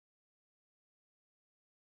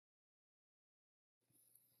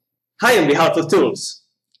Hi on behalf of Tools.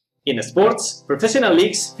 In sports, professional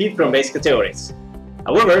leagues feed from base categories.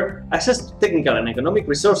 However, access to technical and economic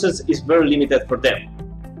resources is very limited for them.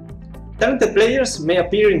 Talented players may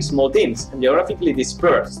appear in small teams and geographically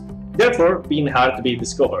dispersed, therefore being hard to be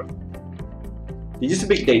discovered. The use of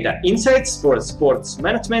big data insights for sports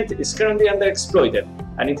management is currently underexploited,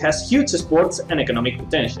 and it has huge sports and economic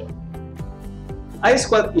potential.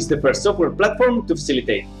 iSquad is the first software platform to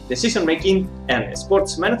facilitate decision-making and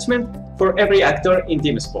sports management for every actor in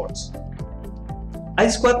team sports.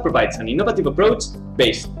 iSquad provides an innovative approach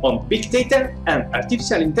based on big data and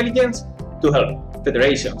artificial intelligence to help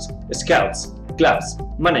federations, scouts, clubs,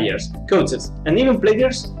 managers, coaches, and even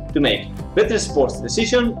players to make better sports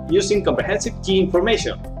decisions using comprehensive key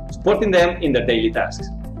information, supporting them in their daily tasks.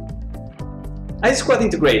 iSquad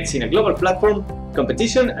integrates in a global platform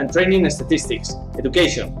competition and training statistics,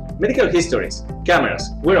 education, medical histories, cameras,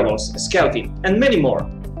 wearables, scouting, and many more,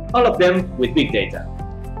 all of them with big data.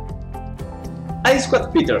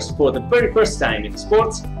 iSquad features for the very first time in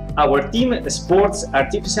sports our Team Sports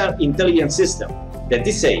Artificial Intelligence System, the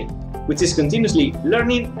TSA, which is continuously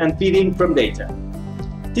learning and feeding from data.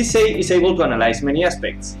 TSA is able to analyze many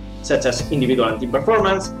aspects, such as individual and team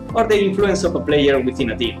performance or the influence of a player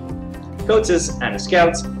within a team. Coaches and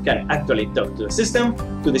scouts can actually talk to the system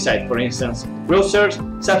to decide, for instance, rosters,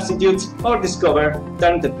 substitutes, or discover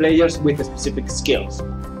talented players with specific skills.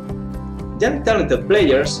 Young talented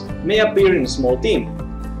players may appear in a small team,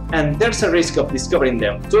 and there's a risk of discovering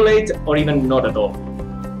them too late or even not at all.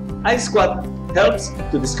 iSquad helps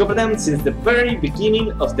to discover them since the very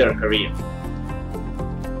beginning of their career.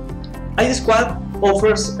 iSquad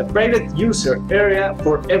offers a private user area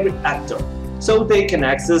for every actor, so they can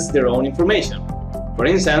access their own information. For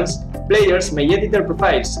instance, players may edit their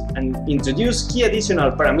profiles and introduce key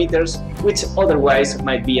additional parameters which otherwise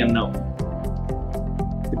might be unknown.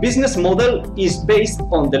 The business model is based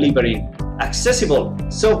on delivering accessible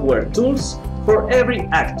software tools for every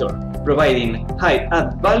actor, providing high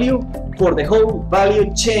added value for the whole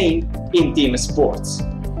value chain in team sports.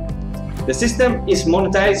 The system is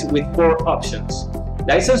monetized with 4 options: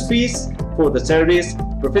 license fees for the service,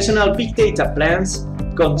 professional big data plans,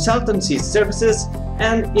 consultancy services,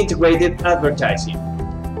 and integrated advertising.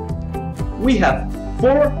 We have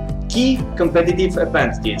 4 key competitive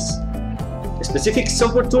advantages: specific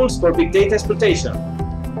software tools for big data exploitation,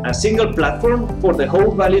 a single platform for the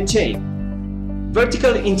whole value chain,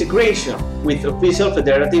 vertical integration with official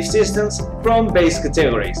federative systems from base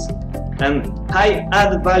categories, and high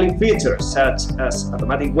added value features such as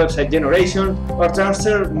automatic website generation or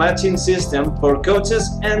transfer matching system for coaches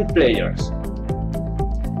and players.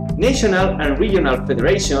 National and regional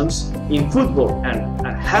federations in football and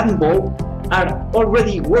handball are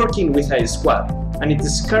already working with iSquad, and it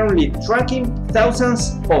is currently tracking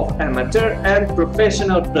thousands of amateur and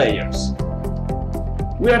professional players.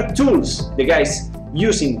 We are Tools, the guys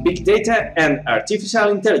using big data and artificial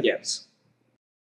intelligence.